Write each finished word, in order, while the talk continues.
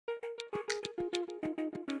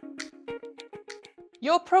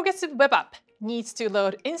Your progressive web app needs to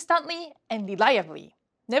load instantly and reliably,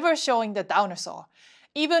 never showing the downasaur,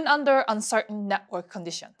 even under uncertain network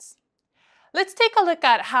conditions. Let's take a look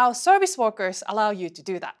at how service workers allow you to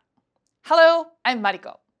do that. Hello, I'm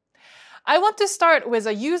Mariko. I want to start with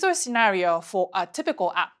a user scenario for a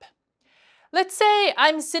typical app. Let's say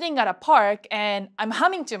I'm sitting at a park and I'm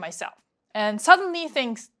humming to myself, and suddenly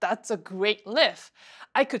think that's a great riff.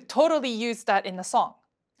 I could totally use that in a song.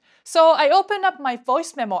 So I open up my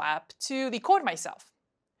voice memo app to record myself.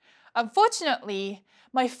 Unfortunately,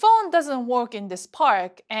 my phone doesn't work in this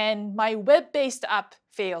park and my web-based app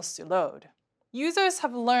fails to load. Users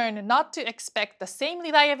have learned not to expect the same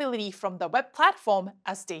reliability from the web platform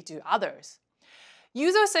as they do others.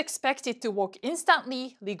 Users expect it to work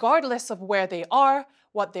instantly regardless of where they are,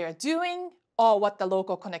 what they're doing, or what the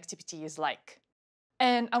local connectivity is like.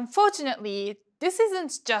 And unfortunately, this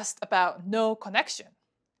isn't just about no connection.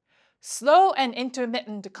 Slow and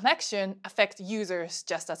intermittent connection affect users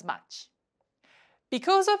just as much.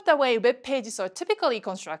 Because of the way web pages are typically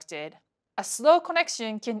constructed, a slow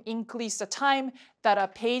connection can increase the time that a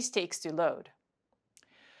page takes to load.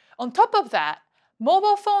 On top of that,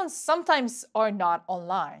 mobile phones sometimes are not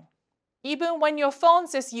online. Even when your phone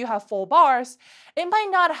says you have 4 bars, it might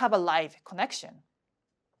not have a live connection.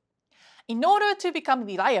 In order to become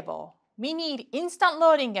reliable, we need instant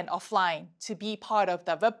loading and offline to be part of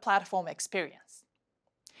the web platform experience.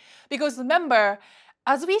 Because remember,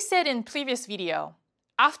 as we said in previous video,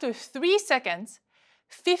 after 3 seconds,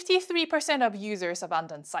 53% of users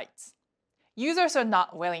abandon sites. Users are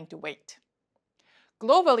not willing to wait.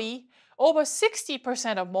 Globally, over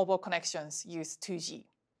 60% of mobile connections use 2G.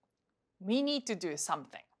 We need to do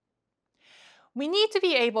something. We need to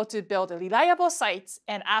be able to build reliable sites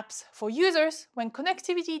and apps for users when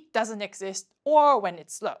connectivity doesn't exist or when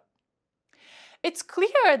it's slow. It's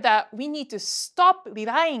clear that we need to stop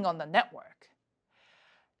relying on the network.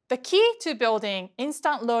 The key to building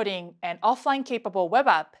instant loading and offline-capable web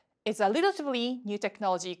app is a relatively new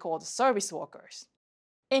technology called service workers.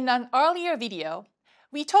 In an earlier video,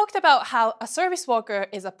 we talked about how a service worker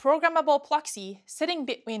is a programmable proxy sitting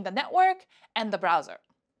between the network and the browser.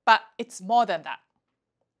 But it's more than that.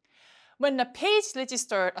 When a page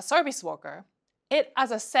registers a service worker, it has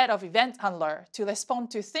a set of event handler to respond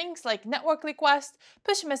to things like network requests,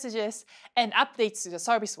 push messages, and updates to the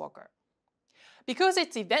service worker. Because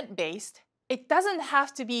it's event-based, it doesn't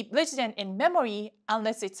have to be resident in memory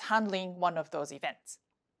unless it's handling one of those events.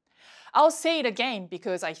 I'll say it again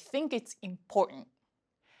because I think it's important.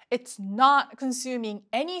 It's not consuming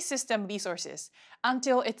any system resources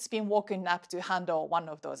until it's been woken up to handle one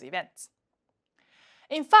of those events.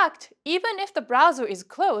 In fact, even if the browser is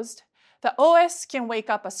closed, the OS can wake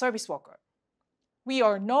up a service worker. We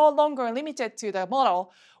are no longer limited to the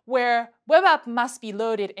model where web app must be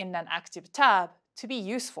loaded in an active tab to be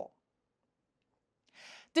useful.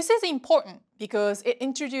 This is important because it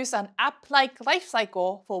introduces an app-like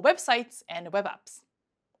lifecycle for websites and web apps.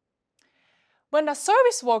 When a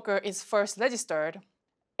service worker is first registered,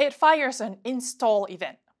 it fires an install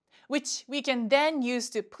event, which we can then use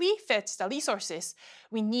to pre-fetch the resources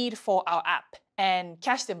we need for our app and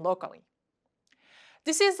cache them locally.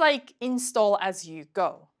 This is like install as you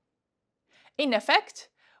go. In effect,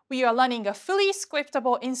 we are running a fully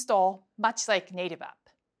scriptable install, much like native app.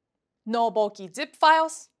 No bulky zip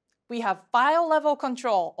files. We have file-level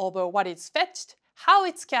control over what is fetched, how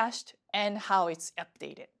it's cached, and how it's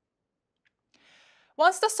updated.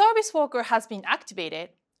 Once the service worker has been activated,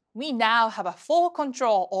 we now have a full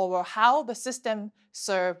control over how the system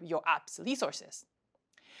serves your app's resources.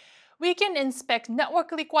 We can inspect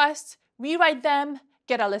network requests, rewrite them,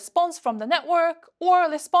 get a response from the network, or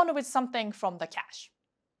respond with something from the cache.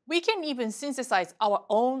 We can even synthesize our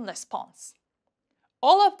own response.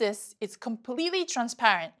 All of this is completely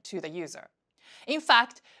transparent to the user. In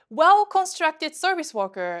fact, well-constructed service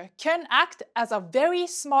worker can act as a very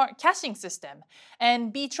smart caching system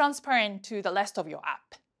and be transparent to the rest of your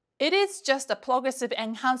app. It is just a progressive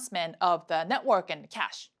enhancement of the network and the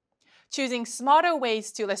cache, choosing smarter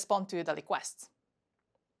ways to respond to the requests.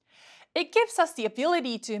 It gives us the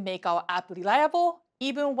ability to make our app reliable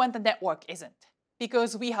even when the network isn't,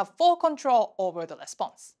 because we have full control over the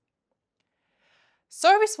response.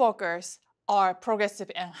 Service workers are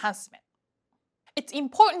progressive enhancement. It's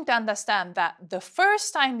important to understand that the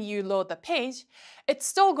first time you load the page, it's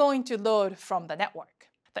still going to load from the network.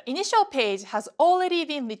 The initial page has already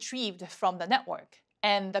been retrieved from the network,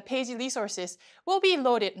 and the page resources will be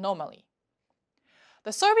loaded normally.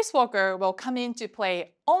 The service worker will come into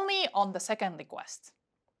play only on the second request.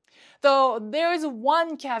 Though there is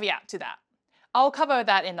one caveat to that. I'll cover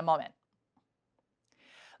that in a moment.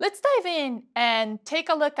 Let's dive in and take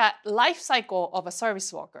a look at life cycle of a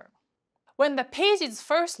service worker. When the page is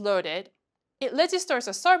first loaded, it registers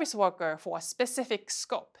a service worker for a specific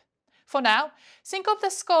scope. For now, think of the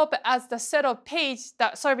scope as the set of pages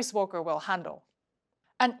that service worker will handle.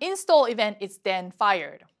 An install event is then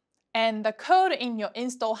fired, and the code in your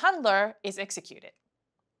install handler is executed.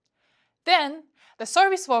 Then, the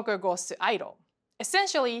service worker goes to idle,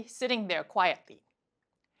 essentially sitting there quietly.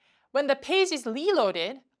 When the page is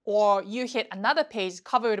reloaded, or you hit another page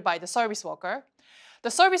covered by the service worker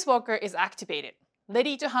is activated,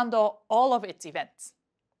 ready to handle all of its events.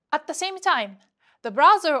 At the same time, the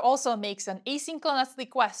browser also makes an asynchronous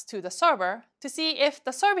request to the server to see if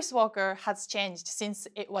the service worker has changed since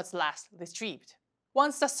it was last retrieved.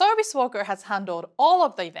 Once the service worker has handled all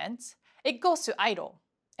of the events, it goes to idle,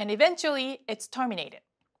 and eventually it's terminated,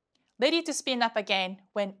 ready to spin up again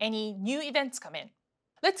when any new events come in.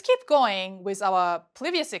 Let's keep going with our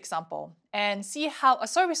previous example and see how a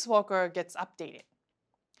service worker gets updated.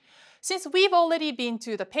 Since we've already been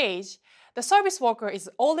to the page, the service worker is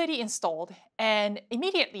already installed and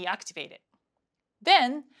immediately activated.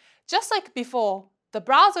 Then, just like before, the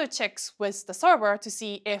browser checks with the server to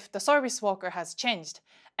see if the service worker has changed,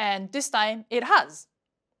 and this time it has.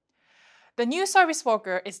 The new service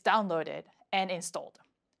worker is downloaded and installed,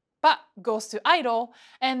 but goes to idle,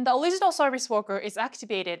 and the original service worker is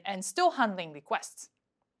activated and still handling requests.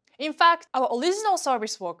 In fact, our original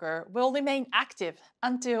service worker will remain active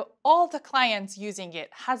until all the clients using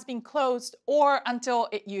it has been closed or until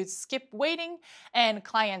it uses skip waiting and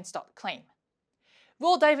clients.claim.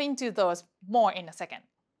 We'll dive into those more in a second.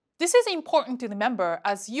 This is important to remember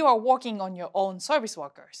as you are working on your own service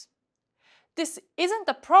workers. This isn't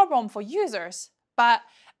a problem for users, but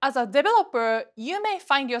as a developer, you may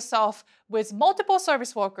find yourself with multiple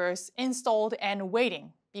service workers installed and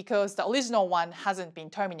waiting because the original one hasn't been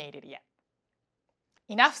terminated yet.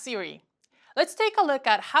 Enough theory. Let's take a look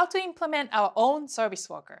at how to implement our own service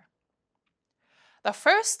worker. The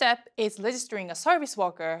first step is registering a service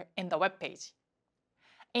worker in the web page.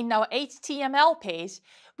 In our HTML page,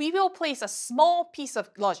 we will place a small piece of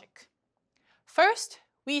logic. First,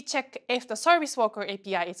 we check if the service worker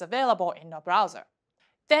API is available in our browser.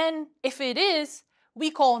 Then, if it is, we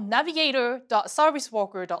call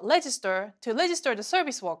navigator.serviceworker.register to register the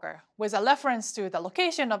service worker with a reference to the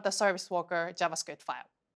location of the service worker JavaScript file.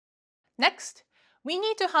 Next, we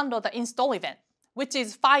need to handle the install event, which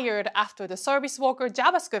is fired after the service worker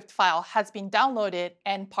JavaScript file has been downloaded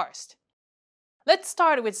and parsed. Let's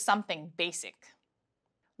start with something basic.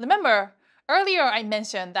 Remember, earlier I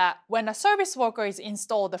mentioned that when a service worker is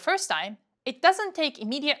installed the first time, it doesn't take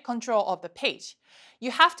immediate control of the page. You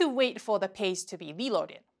have to wait for the page to be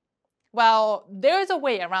reloaded. Well, there's a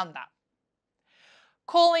way around that.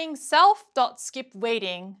 Calling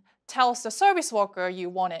self.skipWaiting tells the service worker you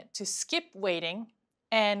want it to skip waiting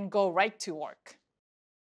and go right to work.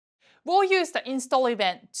 We'll use the install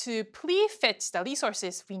event to pre-fetch the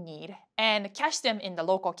resources we need and cache them in the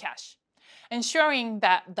local cache, ensuring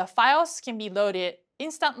that the files can be loaded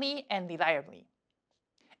instantly and reliably.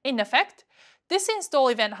 In effect, this install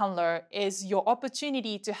event handler is your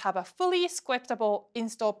opportunity to have a fully scriptable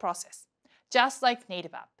install process, just like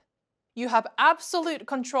native app. You have absolute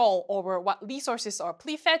control over what resources are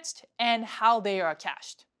prefetched and how they are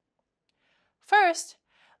cached. First,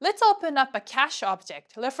 let's open up a cache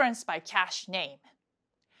object referenced by cache name.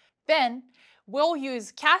 Then, we'll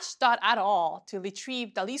use cache.addAll to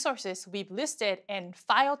retrieve the resources we've listed in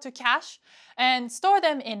file to cache and store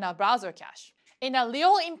them in a browser cache. In a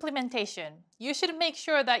real implementation, you should make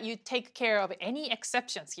sure that you take care of any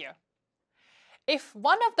exceptions here. If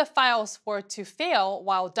one of the files were to fail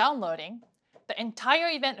while downloading, the entire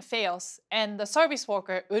event fails and the service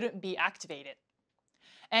worker wouldn't be activated.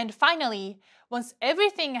 And finally, once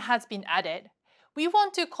everything has been added, we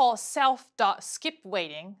want to call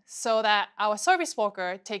self.skipWaiting so that our service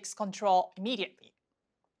worker takes control immediately.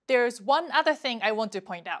 There's one other thing I want to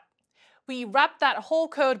point out. We wrap that whole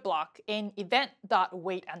code block in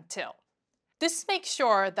event.waitUntil. This makes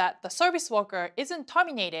sure that the service worker isn't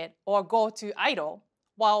terminated or go to idle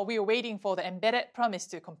while we're waiting for the embedded promise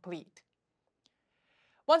to complete.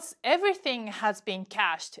 Once everything has been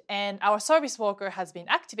cached and our service worker has been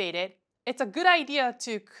activated, it's a good idea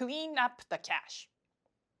to clean up the cache.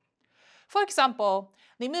 For example,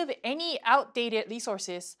 remove any outdated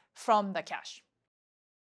resources from the cache.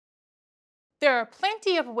 There are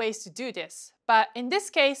plenty of ways to do this, but in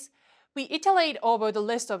this case, we iterate over the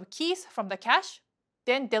list of keys from the cache,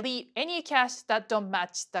 then delete any cache that don't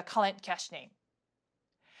match the current cache name.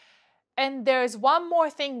 And there's one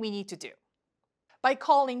more thing we need to do. By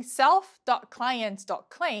calling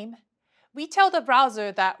self.clients.claim, we tell the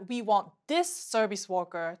browser that we want this service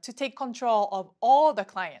worker to take control of all the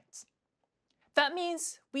clients. That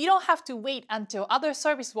means we don't have to wait until other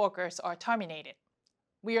service workers are terminated.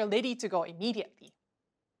 We are ready to go immediately.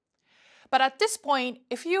 But at this point,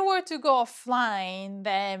 if you were to go offline,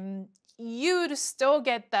 then you'd still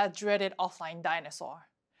get that dreaded offline dinosaur.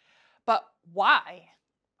 But why?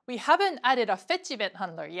 We haven't added a fetch event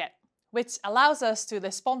handler yet, which allows us to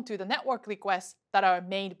respond to the network requests that are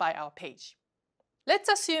made by our page. Let's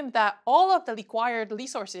assume that all of the required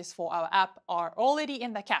resources for our app are already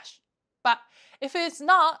in the cache. But if it's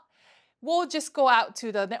not, we'll just go out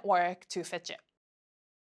to the network to fetch it.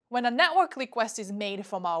 When a network request is made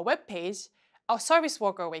from our web page, our service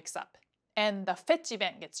worker wakes up, and the fetch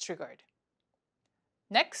event gets triggered.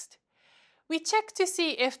 Next, we check to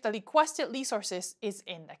see if the requested resources is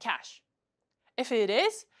in the cache. If it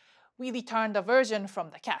is, we return the version from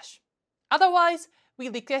the cache. Otherwise, we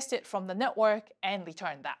request it from the network and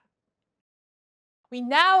return that. We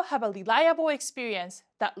now have a reliable experience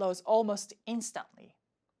that loads almost instantly.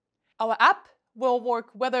 Our app will work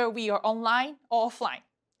whether we are online or offline,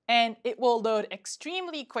 and it will load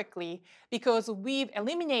extremely quickly because we've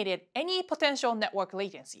eliminated any potential network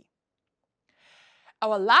latency.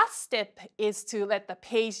 Our last step is to let the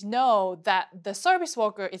page know that the service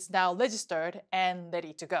worker is now registered and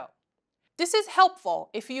ready to go. This is helpful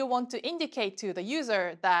if you want to indicate to the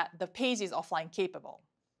user that the page is offline capable.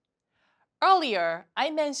 Earlier, I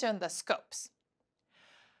mentioned the scopes.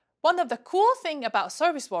 One of the cool things about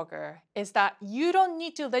Service Worker is that you don't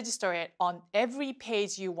need to register it on every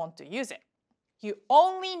page you want to use it. You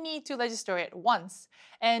only need to register it once,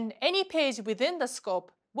 and any page within the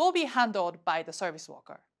scope will be handled by the Service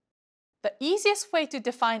Worker. The easiest way to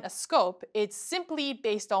define a scope is simply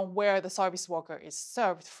based on where the Service Worker is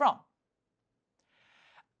served from.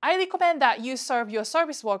 I recommend that you serve your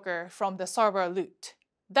Service Worker from the server root.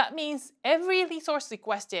 That means every resource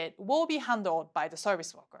requested will be handled by the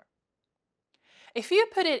Service Worker. If you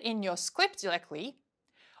put it in your script directly,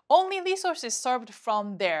 only resources served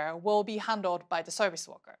from there will be handled by the Service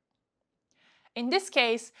Worker. In this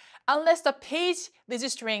case, unless the page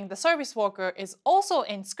registering the Service Worker is also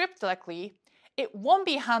in script directly, it won't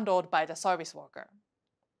be handled by the Service Worker.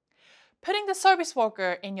 Putting the Service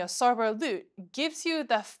Worker in your server root gives you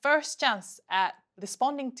the first chance at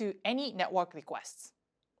responding to any network requests,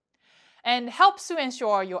 and helps to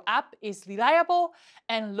ensure your app is reliable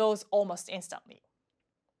and loads almost instantly.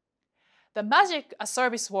 The magic a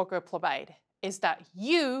Service Worker provides is that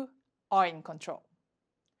you are in control.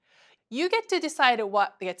 You get to decide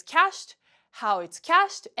what gets cached, how it's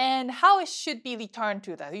cached, and how it should be returned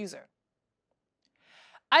to the user.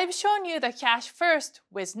 I've shown you the cache first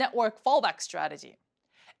with network fallback strategy.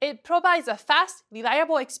 It provides a fast,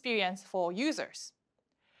 reliable experience for users.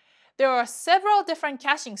 There are several different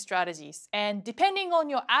caching strategies, and depending on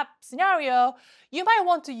your app scenario, you might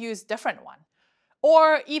want to use different one,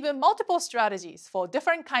 or even multiple strategies for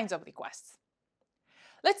different kinds of requests.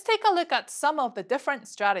 Let's take a look at some of the different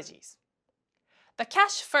strategies. The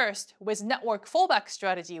cache first with network fallback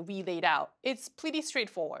strategy we laid out is pretty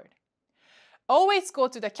straightforward. Always go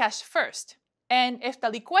to the cache first, and if the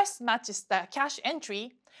request matches the cache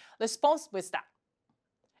entry, respond with that.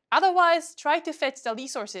 Otherwise, try to fetch the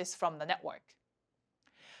resources from the network.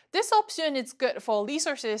 This option is good for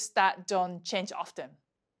resources that don't change often.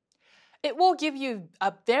 It will give you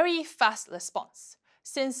a very fast response,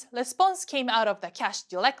 since response came out of the cache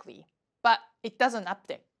directly, but it doesn't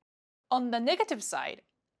update. On the negative side,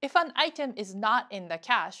 if an item is not in the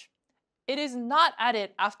cache, it is not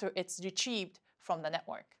added after it's retrieved from the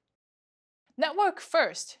network. Network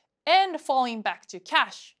first and falling back to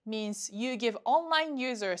cache means you give online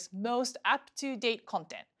users most up-to-date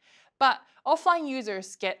content, but offline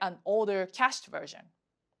users get an older cached version.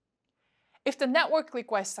 If the network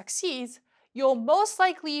request succeeds, you'll most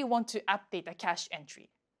likely want to update the cache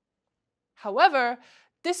entry. However,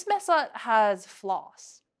 this method has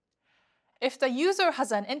flaws. If the user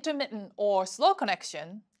has an intermittent or slow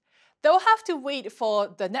connection, they'll have to wait for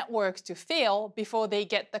the network to fail before they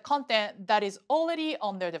get the content that is already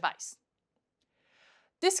on their device.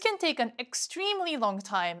 This can take an extremely long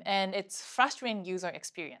time, and it's frustrating user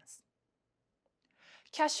experience.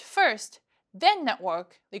 Cache first, then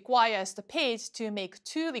network requires the page to make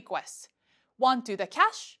two requests, one to the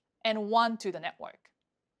cache and one to the network.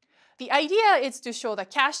 The idea is to show the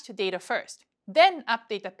cached data first, then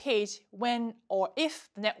update the page when or if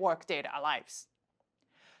the network data arrives.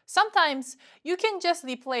 Sometimes you can just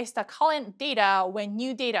replace the current data when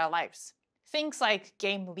new data arrives, things like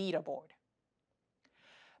game leaderboard.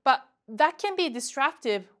 But that can be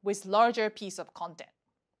disruptive with larger piece of content.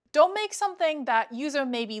 Don't make something that user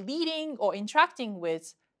may be reading or interacting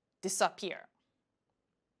with disappear.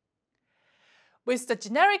 With the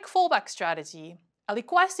generic fallback strategy, a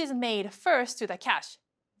request is made first to the cache,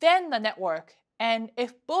 then the network, and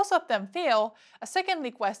if both of them fail, a second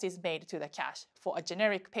request is made to the cache for a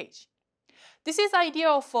generic page. This is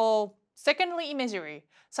ideal for secondary imagery,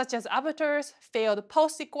 such as avatars, failed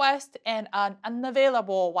post request, and an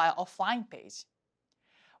unavailable while offline page.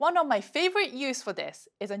 One of my favorite use for this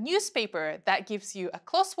is a newspaper that gives you a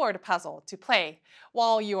crossword puzzle to play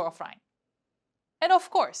while you're offline. And of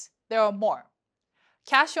course, there are more.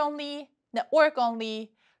 Cache only, network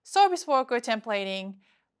only, service worker templating,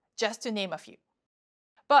 just to name a few.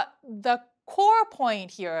 But the core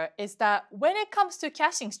point here is that when it comes to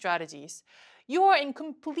caching strategies, you are in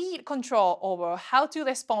complete control over how to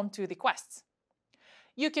respond to requests.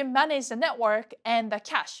 You can manage the network and the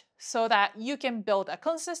cache so that you can build a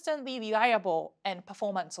consistently reliable and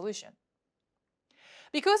performant solution.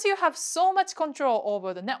 Because you have so much control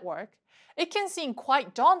over the network, it can seem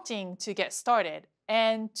quite daunting to get started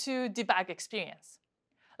and to debug experience.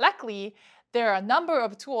 Luckily, there are a number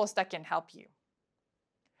of tools that can help you.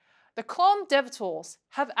 The Chrome DevTools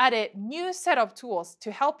have added new set of tools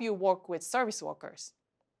to help you work with service workers.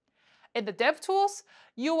 In the DevTools,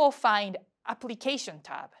 you will find Application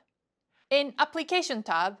tab. In Application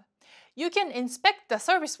tab, you can inspect the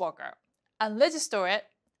service worker, unregister it,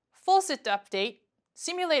 force it to update,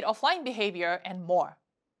 simulate offline behavior, and more.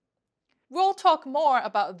 We'll talk more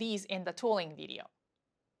about these in the tooling video.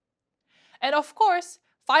 And of course,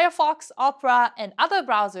 Firefox, Opera, and other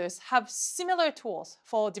browsers have similar tools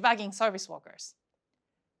for debugging service workers.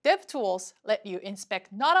 DevTools let you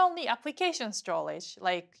inspect not only application storage,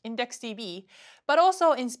 like IndexedDB, but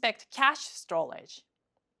also inspect cache storage.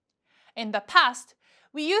 In the past,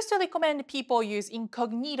 we used to recommend people use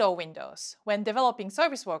incognito windows when developing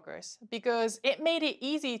service workers because it made it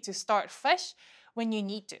easy to start fresh when you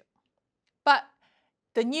need to. But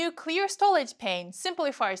the new clear storage pane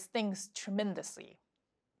simplifies things tremendously.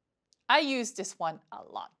 I use this one a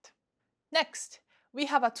lot. Next, we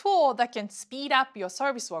have a tool that can speed up your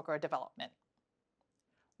service worker development.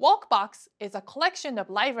 Workbox is a collection of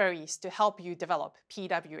libraries to help you develop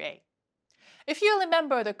PWA. If you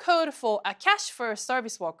remember the code for a cache-first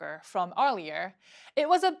service worker from earlier, it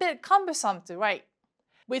was a bit cumbersome to write.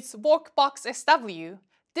 With Workbox SW,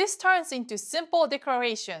 this turns into simple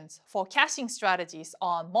declarations for caching strategies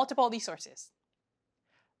on multiple resources.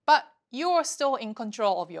 But you are still in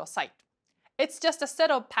control of your site. It's just a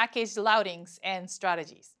set of packaged routings and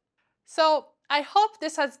strategies. So I hope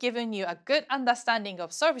this has given you a good understanding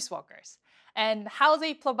of service workers and how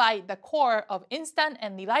they provide the core of instant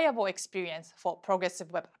and reliable experience for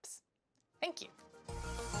progressive web apps. Thank you.